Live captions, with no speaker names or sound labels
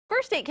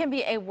first date can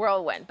be a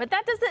whirlwind, but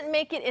that doesn't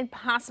make it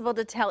impossible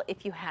to tell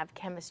if you have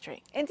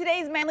chemistry. In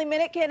today's Manly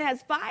Minute, Ken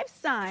has 5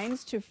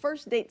 signs to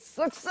first date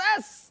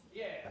success.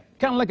 Yeah.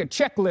 Kind of like a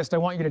checklist I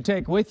want you to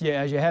take with you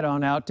as you head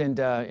on out and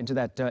into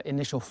that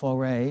initial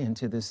foray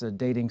into this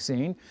dating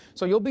scene.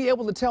 So you'll be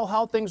able to tell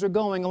how things are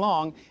going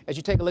along as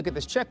you take a look at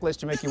this checklist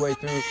to make your way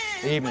through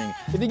the evening.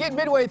 If you get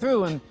midway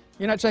through and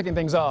you're not checking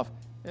things off,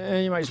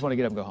 you might just want to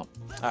get up and go home.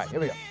 All right,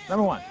 here we go.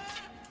 Number 1,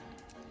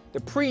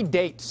 the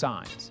pre-date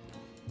signs.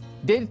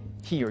 Did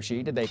he or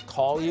she, did they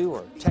call you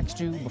or text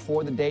you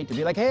before the date to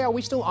be like, hey, are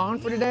we still on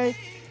for today?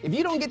 If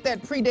you don't get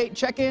that pre-date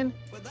check-in,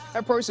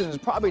 that person is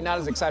probably not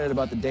as excited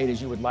about the date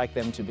as you would like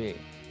them to be.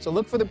 So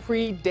look for the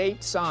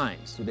pre-date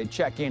signs. Do they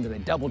check in? Do they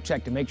double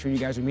check to make sure you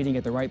guys are meeting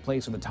at the right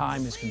place or the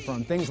time is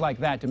confirmed? Things like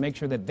that to make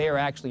sure that they're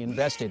actually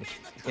invested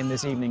in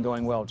this evening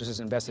going well, just as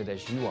invested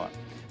as you are.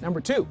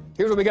 Number 2,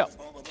 here's where we go.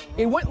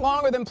 It went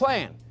longer than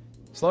planned.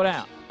 Slow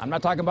down. I'm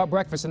not talking about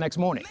breakfast the next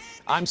morning.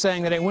 I'm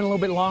saying that it went a little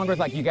bit longer,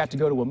 like you got to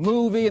go to a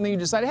movie and then you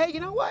decided, hey,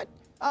 you know what?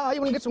 You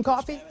want to get some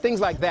coffee?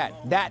 Things like that.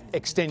 That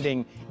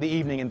extending the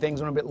evening and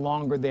things went a bit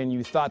longer than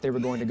you thought they were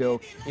going to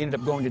go. You ended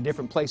up going to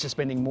different places,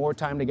 spending more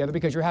time together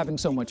because you're having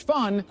so much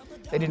fun.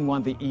 They didn't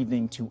want the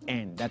evening to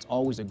end. That's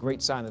always a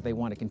great sign that they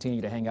want to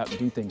continue to hang out and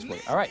do things for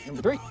you. All right,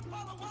 number 3.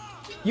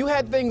 You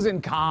had things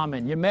in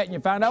common. You met and you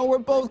found out we're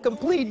both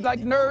complete like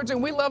nerds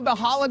and we love the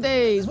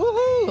holidays.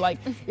 Woohoo! Like,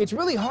 it's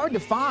really hard to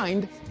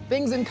find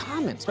things in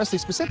common, especially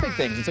specific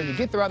things. And so you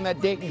get there on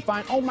that date and you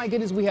find, oh my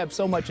goodness, we have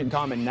so much in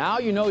common. Now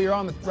you know you're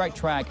on the right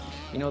track.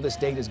 You know this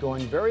date is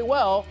going very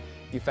well.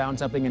 You found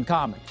something in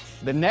common.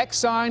 The next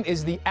sign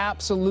is the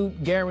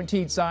absolute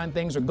guaranteed sign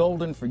things are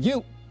golden for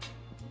you.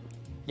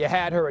 You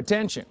had her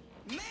attention.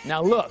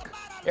 Now look,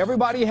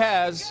 everybody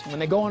has, when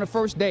they go on a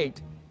first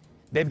date,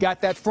 they've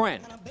got that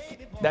friend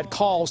that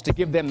calls to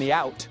give them the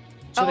out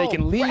so they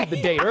can leave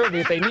the date early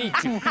if they need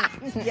to.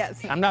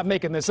 Yes. I'm not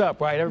making this up,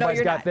 right?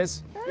 Everybody's got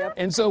this. Yep.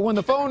 And so when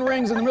the phone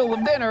rings in the middle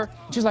of dinner,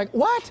 she's like,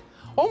 what?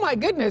 Oh my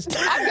goodness,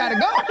 I've got to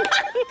go.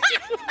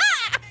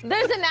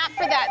 There's an app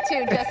for that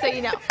too, just so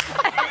you know.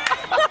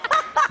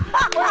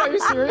 Wait, are you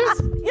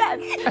serious? Yes.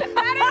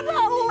 That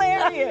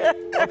is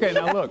hilarious. Okay,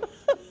 now look,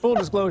 full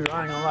disclosure,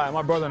 I ain't gonna lie,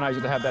 my brother and I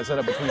used to have that set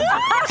up between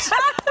us.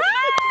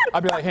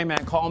 I'd be like, hey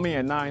man, call me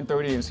at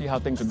 9:30 and see how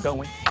things are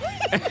going.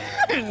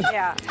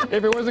 Yeah.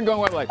 If it wasn't going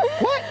well, I'm like,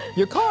 what?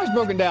 Your car's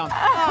broken down.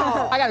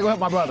 Oh. I gotta go help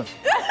my brother.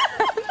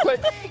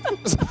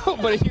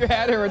 But if you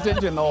had her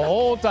attention the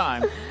whole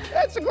time,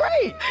 that's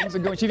great.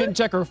 She didn't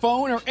check her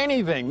phone or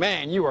anything.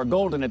 Man, you are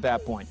golden at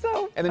that point.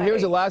 So and then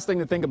here's the last thing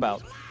to think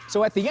about.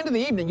 So at the end of the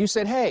evening, you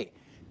said, hey,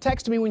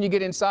 text me when you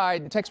get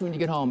inside, and text me when you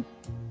get home.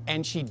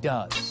 And she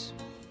does.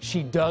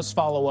 She does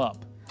follow up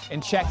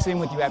and checks in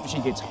with you after she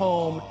gets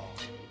home.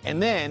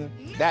 And then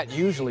that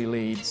usually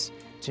leads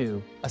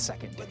to a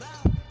second date.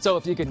 So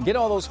if you can get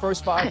all those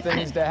first 5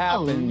 things to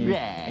happen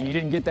and you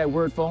didn't get that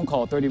weird phone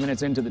call 30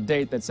 minutes into the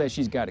date that says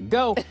she's got to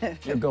go,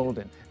 you're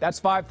golden. That's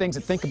 5 things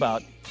to think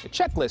about, a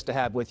checklist to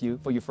have with you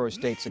for your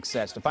first date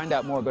success. To find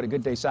out more, go to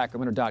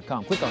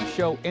gooddaysacramento.com. Click on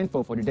show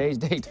info for today's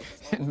date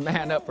and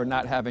man up for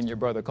not having your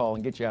brother call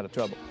and get you out of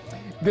trouble.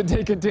 Good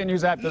Day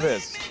continues after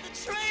this.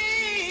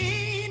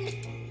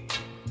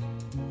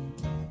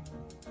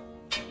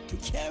 To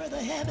carry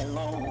the heavy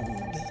load.